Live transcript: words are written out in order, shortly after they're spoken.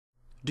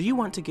Do you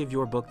want to give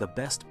your book the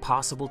best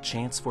possible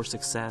chance for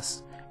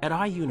success? At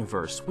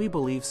iUniverse, we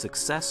believe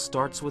success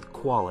starts with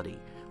quality,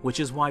 which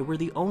is why we're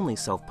the only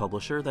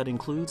self-publisher that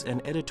includes an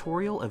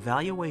editorial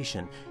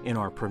evaluation in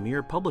our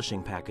premier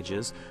publishing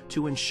packages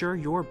to ensure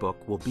your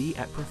book will be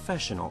at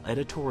professional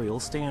editorial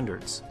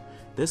standards.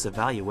 This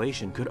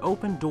evaluation could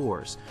open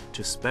doors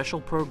to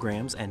special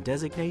programs and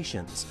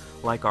designations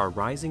like our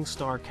Rising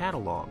Star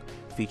catalog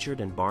featured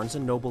in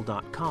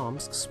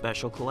BarnesandNoble.com's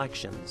special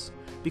collections.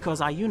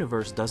 Because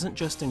iUniverse doesn't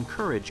just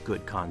encourage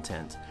good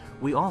content,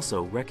 we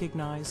also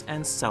recognize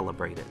and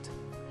celebrate it.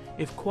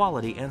 If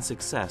quality and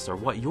success are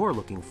what you're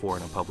looking for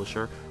in a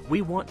publisher,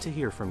 we want to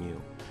hear from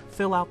you.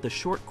 Fill out the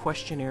short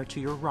questionnaire to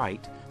your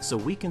right so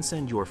we can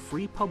send your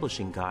free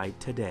publishing guide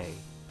today.